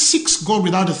man seeks God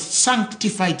without a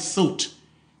sanctified thought,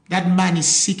 that man is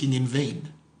seeking in vain.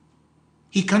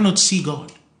 He cannot see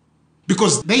God.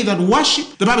 Because they that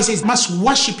worship, the Bible says, must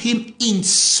worship him in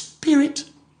spirit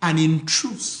and in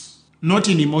truth. Not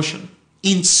in emotion.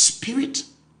 In spirit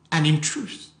and in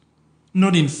truth.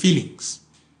 Not in feelings.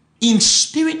 In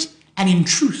spirit and in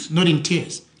truth, not in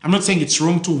tears. I'm not saying it's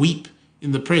wrong to weep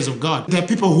in the praise of God. There are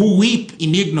people who weep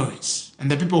in ignorance,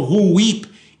 and there are people who weep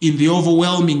in the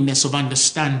overwhelmingness of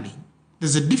understanding.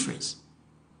 There's a difference.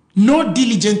 No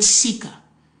diligent seeker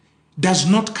does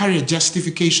not carry a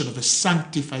justification of a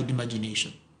sanctified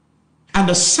imagination. And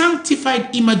a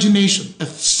sanctified imagination, a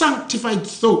sanctified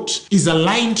thought, is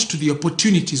aligned to the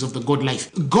opportunities of the God life.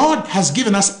 God has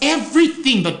given us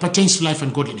everything that pertains to life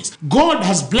and godliness. God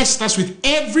has blessed us with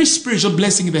every spiritual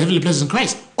blessing in the heavenly places in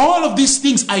Christ. All of these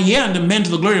things are here and amen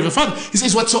to the glory of the Father. He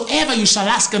says, whatsoever you shall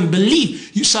ask and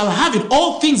believe, you shall have it.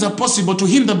 All things are possible to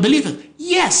him that believeth.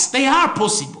 Yes, they are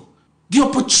possible. The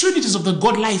opportunities of the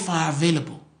God life are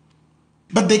available.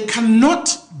 But they cannot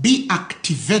be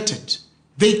activated.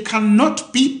 They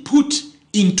cannot be put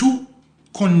into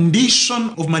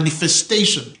condition of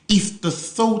manifestation if the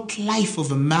thought life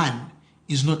of a man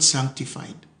is not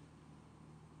sanctified.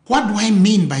 What do I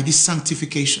mean by this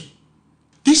sanctification?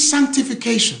 This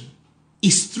sanctification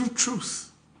is through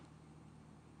truth.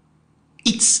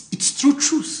 It's through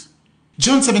truth.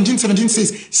 John 17:17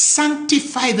 says,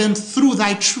 sanctify them through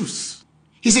thy truth.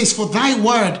 He says, for thy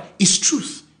word is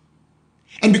truth.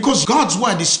 And because God's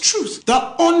word is truth,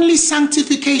 the only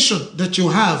sanctification that you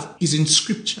have is in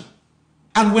Scripture.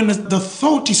 And when the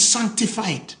thought is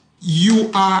sanctified, you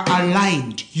are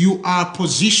aligned, you are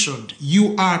positioned,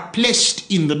 you are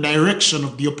placed in the direction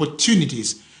of the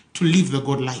opportunities to live the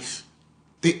God life.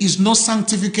 There is no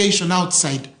sanctification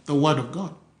outside the Word of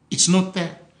God. It's not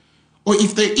there. Or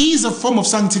if there is a form of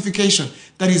sanctification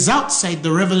that is outside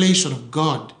the revelation of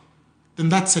God, then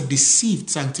that's a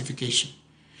deceived sanctification.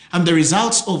 And the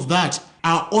results of that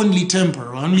are only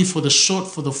temporal, only for the short,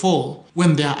 for the fall,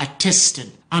 when they are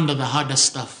attested under the harder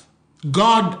stuff.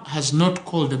 God has not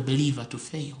called a believer to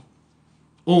fail.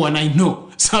 Oh, and I know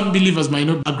some believers might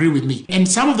not agree with me. And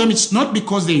some of them, it's not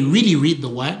because they really read the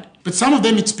word, but some of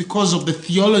them, it's because of the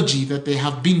theology that they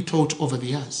have been taught over the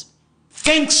years.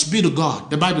 Thanks be to God,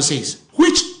 the Bible says,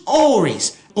 which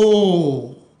always,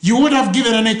 you would have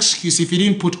given an excuse if he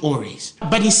didn't put always.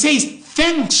 But he says,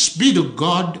 thanks be to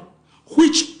God,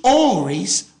 which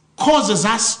always causes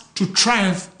us to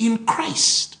triumph in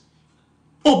Christ.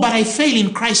 Oh, but I fail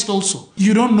in Christ also.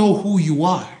 You don't know who you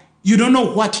are. You don't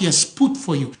know what he has put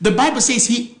for you. The Bible says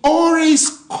he always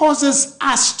causes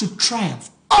us to triumph.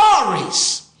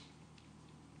 Always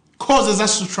causes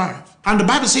us to triumph. And the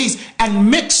Bible says, and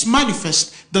makes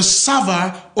manifest the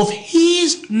savour of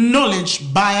his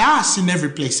knowledge by us in every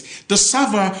place. The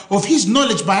savour of his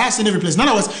knowledge by us in every place. In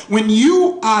other words, when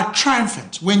you are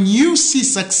triumphant, when you see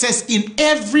success in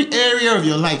every area of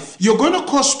your life, you're going to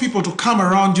cause people to come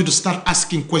around you to start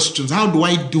asking questions. How do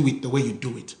I do it the way you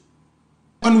do it?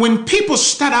 And when people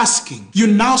start asking, you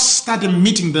now start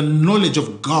admitting the knowledge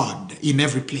of God in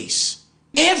every place.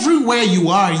 Everywhere you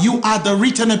are the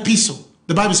written epistle.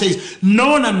 The Bible says,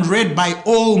 known and read by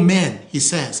all men, he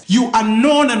says. You are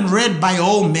known and read by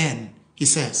all men, he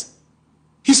says.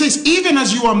 He says, even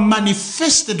as you are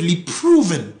manifestedly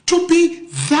proven to be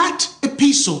that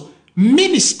epistle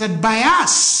ministered by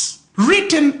us,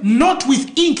 written not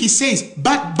with ink, he says,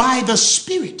 but by the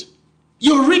Spirit.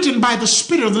 You're written by the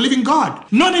Spirit of the living God,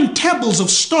 not in tables of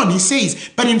stone, he says,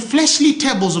 but in fleshly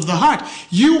tables of the heart.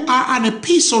 You are an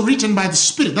epistle written by the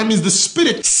Spirit. That means the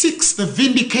Spirit seeks the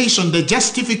vindication, the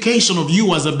justification of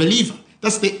you as a believer.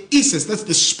 That's the essence, that's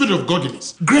the spirit of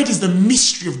godliness. Great is the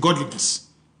mystery of godliness.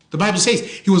 The Bible says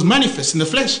he was manifest in the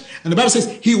flesh, and the Bible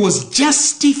says he was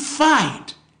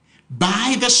justified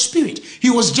by the Spirit. He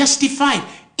was justified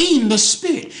in the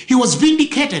Spirit. He was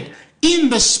vindicated in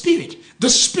the Spirit. The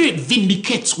Spirit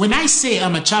vindicates. When I say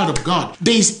I'm a child of God,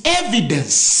 there is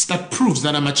evidence that proves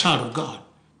that I'm a child of God.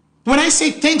 When I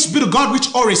say thanks be to God,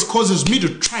 which always causes me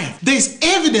to triumph, there is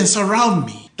evidence around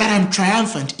me that I'm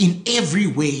triumphant in every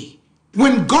way.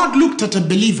 When God looked at a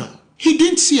believer, he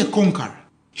didn't see a conqueror.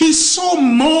 He saw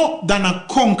more than a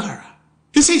conqueror.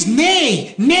 He says,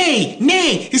 nay, nay,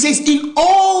 nay. He says, in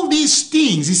all these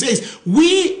things, he says,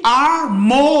 we are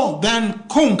more than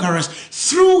conquerors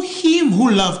through him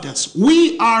who loved us.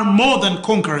 We are more than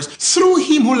conquerors through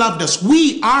him who loved us.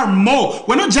 We are more.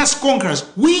 We're not just conquerors.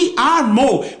 We are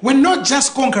more. We're not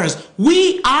just conquerors.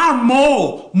 We are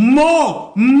more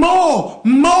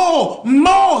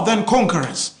than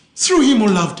conquerors through him who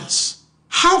loved us.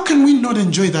 How can we not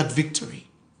enjoy that victory?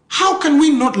 How can we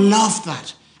not love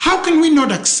that? How can we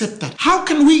not accept that? How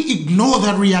can we ignore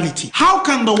that reality? How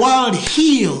can the world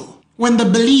heal when the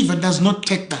believer does not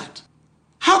take that?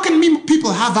 How can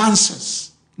people have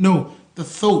answers? No, the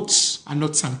thoughts are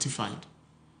not sanctified.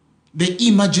 The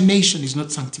imagination is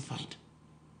not sanctified.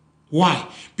 Why?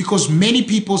 Because many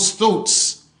people's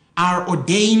thoughts are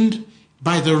ordained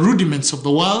by the rudiments of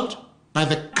the world, by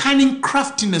the cunning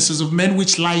craftinesses of men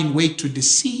which lie in wait to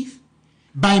deceive,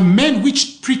 by men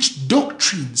which preach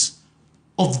doctrines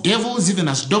of devils even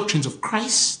as doctrines of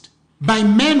Christ, by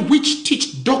men which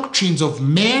teach doctrines of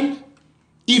men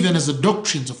even as the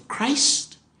doctrines of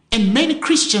Christ. And many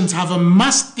Christians have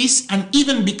amassed this and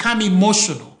even become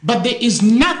emotional. But there is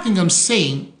nothing I'm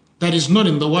saying that is not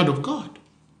in the Word of God.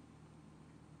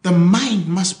 The mind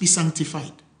must be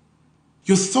sanctified.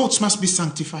 Your thoughts must be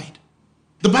sanctified.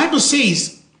 The Bible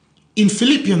says in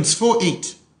Philippians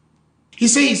 4:8, he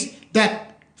says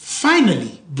that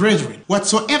finally, brethren,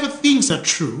 whatsoever things are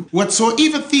true,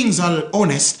 whatsoever things are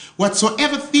honest,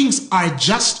 whatsoever things are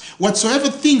just, whatsoever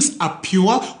things are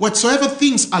pure, whatsoever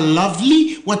things are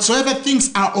lovely, whatsoever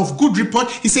things are of good report,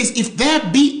 he says, if there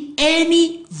be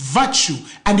any virtue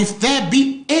and if there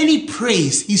be any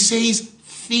praise, he says,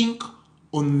 think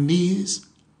on these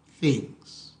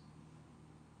things.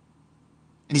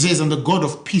 And he says, and the God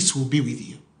of peace will be with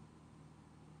you.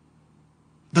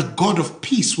 The God of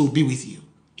peace will be with you.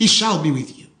 He shall be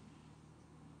with you.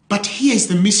 But here is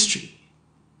the mystery.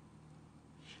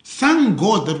 Thank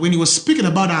God that when he was speaking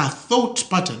about our thought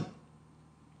pattern,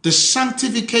 the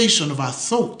sanctification of our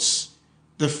thoughts,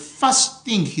 the first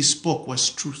thing he spoke was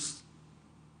truth.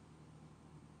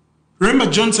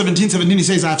 Remember John 17:17, he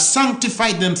says, I have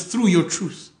sanctified them through your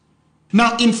truth.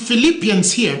 Now in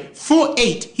Philippians here,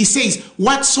 4:8, he says,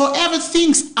 whatsoever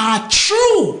things are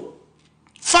true,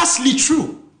 firstly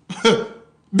true,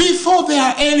 before they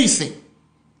are anything,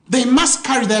 they must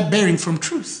carry their bearing from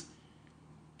truth.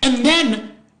 And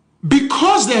then,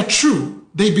 because they are true,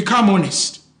 they become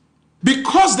honest.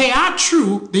 Because they are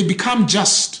true, they become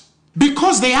just.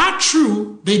 Because they are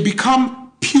true, they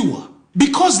become pure.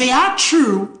 Because they are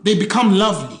true, they become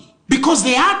lovely. Because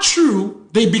they are true,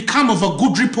 they become of a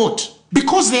good report.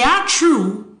 Because they are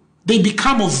true, they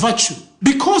become of virtue.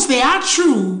 Because they are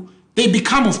true, they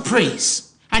become of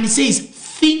praise. And it says,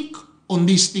 think on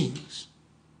these things.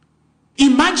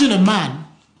 Imagine a man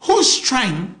who's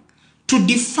trying to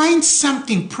define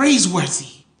something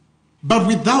praiseworthy, but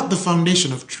without the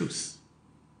foundation of truth.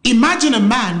 Imagine a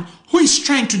man who is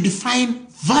trying to define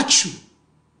virtue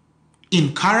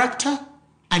in character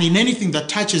and in anything that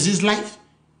touches his life,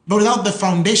 but without the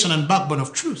foundation and backbone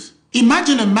of truth.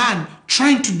 Imagine a man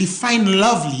trying to define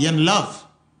lovely and love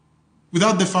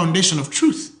without the foundation of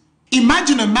truth.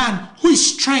 Imagine a man who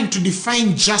is trying to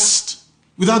define just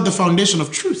without the foundation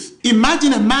of truth.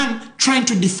 Imagine a man trying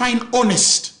to define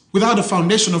honest without the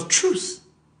foundation of truth.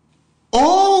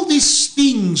 All these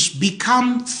things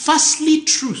become firstly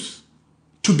truth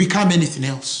to become anything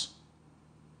else.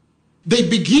 They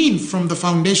begin from the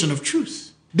foundation of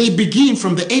truth. They begin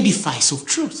from the edifice of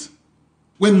truth.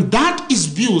 When that is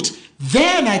built,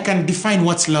 then I can define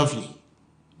what's lovely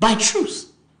by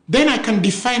truth. Then I can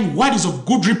define what is of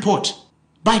good report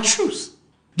by truth.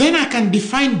 Then I can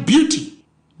define beauty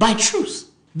by truth.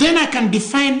 Then I can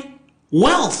define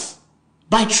wealth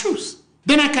by truth.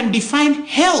 Then I can define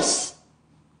health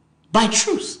by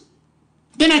truth.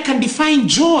 Then I can define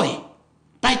joy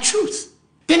by truth.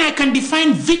 Then I can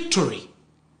define victory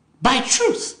by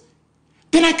truth.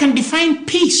 Then I can define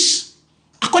peace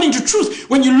according to truth.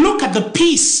 When you look at the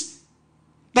peace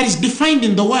that is defined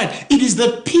in the word, it is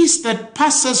the peace that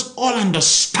passes all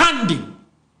understanding,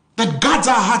 that guards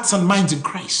our hearts and minds in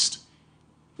Christ.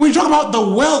 When you talk about the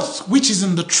wealth which is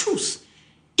in the truth,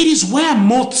 it is where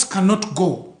moths cannot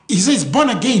go. He says, born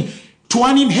again to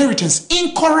an inheritance,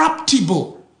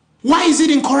 incorruptible. Why is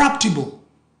it incorruptible?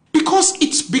 Because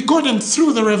it's begotten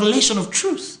through the revelation of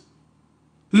truth.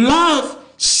 Love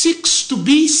seeks to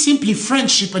be simply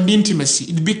friendship and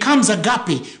intimacy. It becomes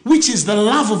agape, which is the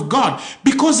love of God,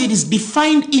 because it is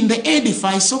defined in the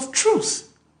edifice of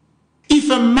truth. If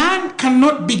a man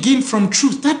cannot begin from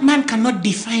truth, that man cannot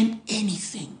define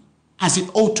anything as it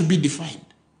ought to be defined.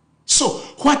 So,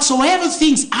 whatsoever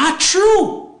things are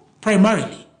true,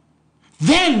 primarily,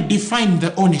 then define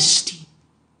the honesty.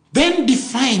 Then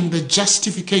define the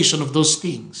justification of those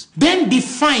things. Then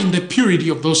define the purity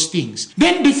of those things.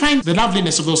 Then define the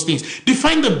loveliness of those things.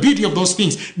 Define the beauty of those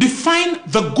things. Define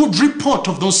the good report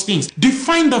of those things.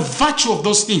 Define the virtue of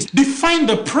those things. Define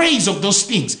the praise of those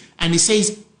things. And he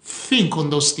says, think on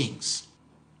those things.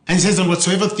 And he says, and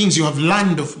whatsoever things you have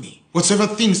learned of me, whatsoever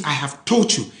things I have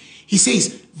taught you, he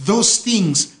says, those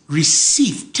things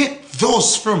receive, take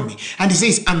those from me. And he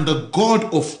says, and the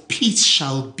God of peace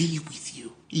shall be with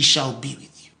you. He shall be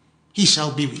with you. He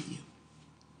shall be with you.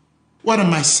 What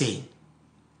am I saying?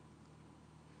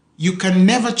 You can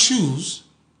never choose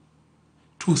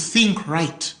to think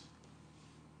right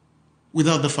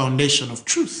without the foundation of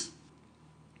truth.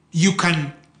 You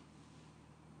can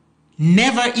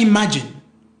never imagine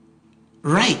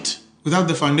right without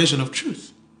the foundation of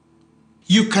truth.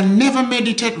 You can never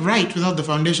meditate right without the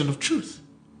foundation of truth.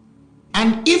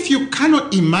 And if you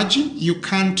cannot imagine, you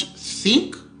can't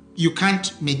think, you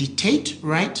can't meditate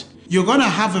right, you're going to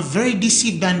have a very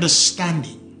deceived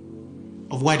understanding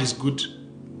of what is good,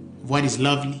 of what is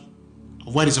lovely,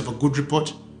 of what is of a good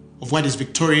report, of what is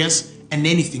victorious, and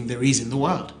anything there is in the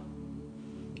world.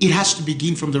 It has to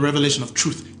begin from the revelation of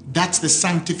truth. That's the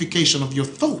sanctification of your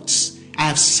thoughts. I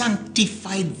have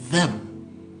sanctified them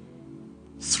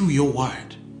through your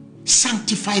word.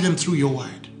 Sanctify them through your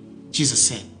word, Jesus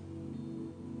said.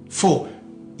 For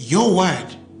your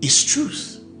word is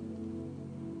truth.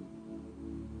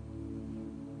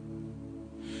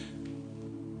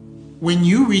 When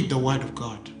you read the word of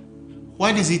God,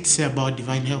 what does it say about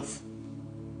divine health?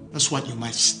 That's what you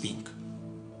must think.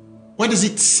 What does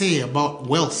it say about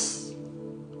wealth?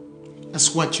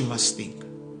 That's what you must think.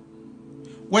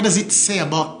 What does it say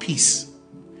about peace?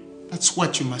 That's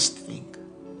what you must think.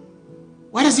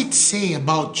 What does it say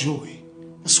about joy?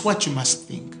 That's what you must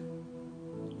think.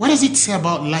 What does it say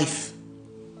about life?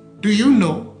 Do you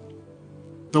know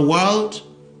the world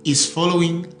is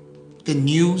following the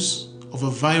news of a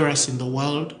virus in the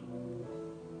world?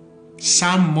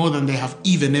 Some more than they have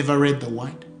even ever read the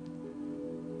word.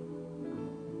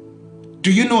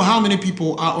 Do you know how many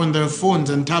people are on their phones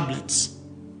and tablets,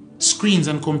 screens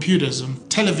and computers and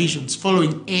televisions,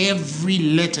 following every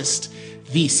latest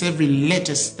this, every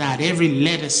latest that, every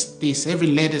latest this, every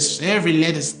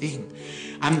latest thing?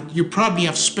 And you probably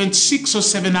have spent 6 or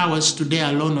 7 hours today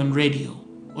alone on radio,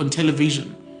 on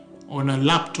television, on a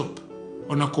laptop,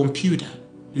 on a computer,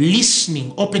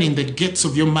 listening, opening the gates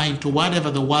of your mind to whatever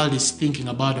the world is thinking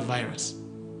about a virus.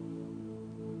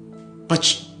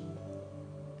 But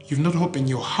you've not opened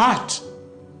your heart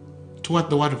to what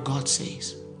the word of God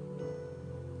says.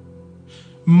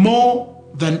 More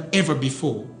than ever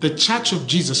before, the Church of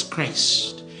Jesus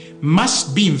Christ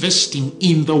must be investing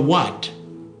in the word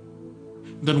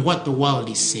than what the world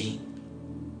is saying.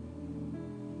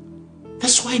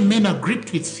 That's why men are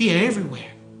gripped with fear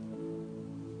everywhere.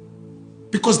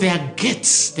 Because their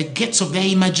gates, the gates of their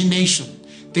imagination,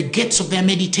 the gates of their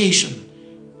meditation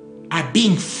are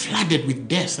being flooded with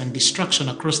death and destruction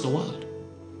across the world.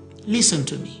 Listen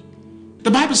to me. The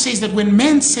Bible says that when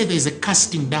men say there's a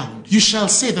casting down, you shall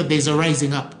say that there's a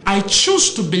rising up. I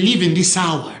choose to believe in this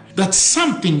hour that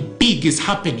something big is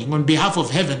happening on behalf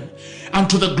of heaven, and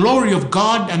to the glory of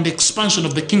God and the expansion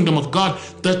of the kingdom of God,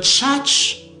 the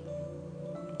church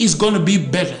is going to be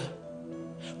better.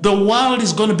 The world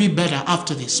is going to be better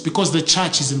after this because the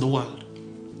church is in the world.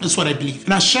 That's what I believe.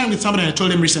 And I was sharing with somebody and I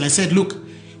told him recently, I said, look,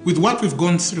 with what we've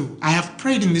gone through, I have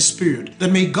prayed in this period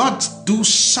that may God do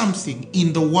something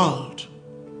in the world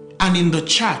and in the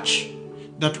church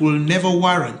that will never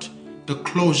warrant the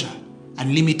closure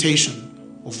and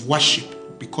limitation of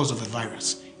worship because of a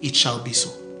virus. It shall be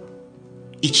so.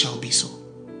 It shall be so.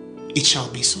 it shall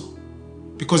be so.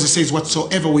 Because it says,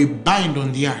 whatsoever we bind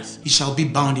on the earth, it shall be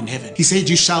bound in heaven. He said,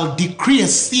 you shall decree a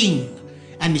thing,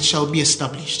 and it shall be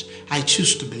established. I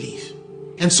choose to believe.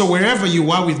 And so wherever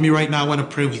you are with me right now, I want to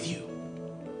pray with you.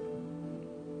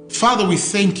 Father, we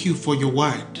thank you for your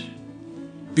word,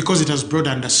 because it has brought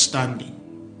understanding.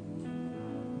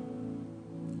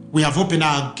 We have opened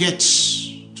our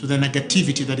gates to the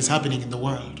negativity that is happening in the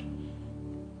world.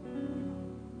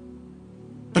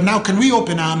 But now, can we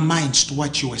open our minds to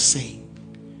what you are saying?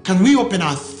 Can we open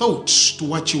our thoughts to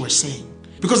what you are saying?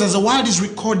 Because as the world is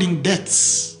recording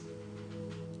deaths,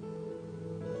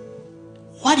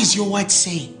 what is your word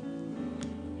saying?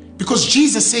 Because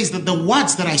Jesus says that the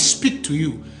words that I speak to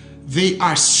you, they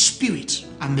are spirit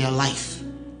and they are life.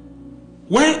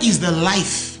 Where is the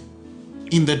life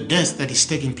in the death that is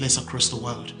taking place across the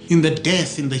world? In the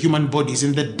death in the human bodies,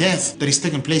 in the death that is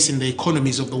taking place in the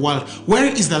economies of the world? Where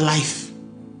is the life?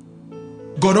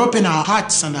 God, open our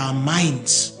hearts and our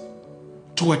minds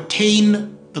to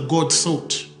attain the God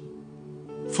thought.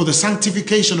 For the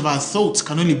sanctification of our thoughts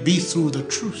can only be through the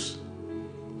truth.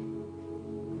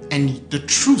 And the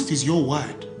truth is your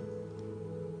word.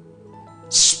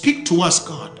 Speak to us,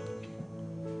 God.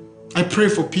 I pray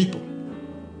for people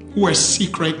who are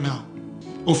sick right now,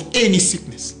 of any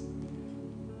sickness.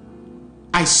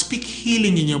 I speak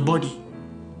healing in your body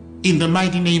in the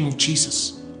mighty name of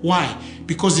Jesus. Why?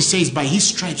 Because it says by his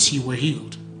stripes you were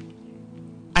healed.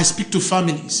 I speak to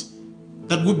families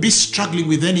that would be struggling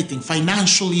with anything,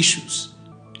 financial issues.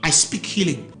 I speak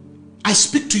healing. I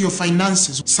speak to your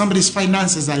finances. Somebody's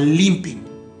finances are limping.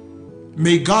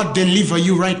 May God deliver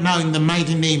you right now in the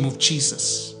mighty name of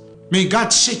Jesus. May God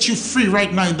set you free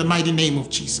right now in the mighty name of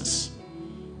Jesus.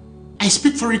 I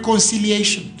speak for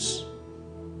reconciliations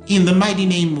in the mighty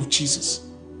name of Jesus.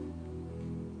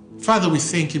 Father, we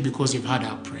thank you because you've heard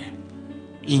our prayer.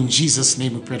 In Jesus'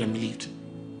 name we pray and believed.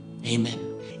 Amen.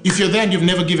 If you're there and you've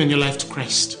never given your life to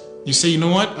Christ, you say, you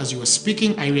know what? As you were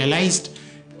speaking, I realized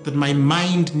that my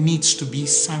mind needs to be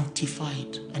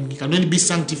sanctified. And it can only be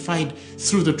sanctified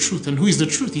through the truth. And who is the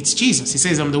truth? It's Jesus. He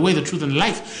says, I'm the way, the truth, and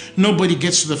life. Nobody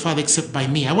gets to the Father except by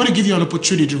me. I want to give you an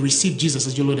opportunity to receive Jesus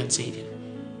as your Lord and Savior.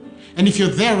 And if you're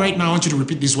there right now, I want you to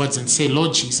repeat these words and say,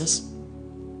 Lord Jesus,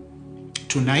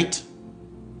 tonight,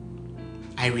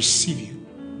 I receive you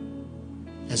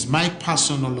as my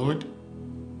personal Lord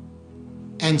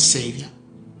and Savior.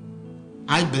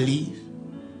 I believe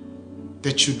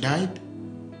that you died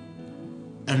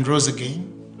and rose again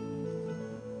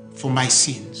for my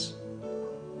sins.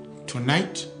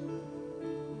 Tonight,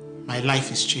 my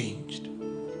life is changed.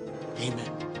 Amen.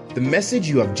 The message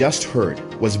you have just heard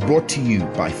was brought to you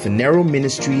by Phaneroo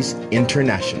Ministries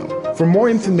International. For more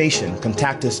information,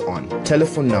 contact us on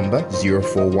telephone number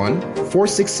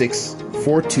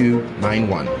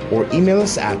 041-466-4291 or email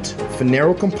us at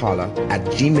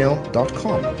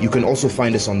phanerokampala@gmail.com. You can also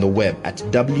find us on the web at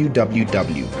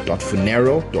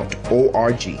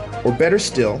www.phaneroo.org. Or better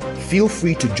still, feel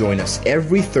free to join us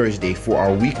every Thursday for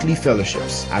our weekly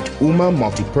fellowships at Uma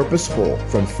Multipurpose Hall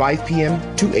from 5 p.m.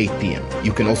 to 8 p.m.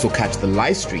 You can also catch the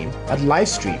live stream at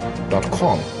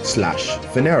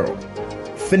livestream.com/Phaneroo.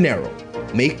 Phaneroo,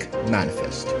 make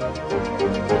manifest.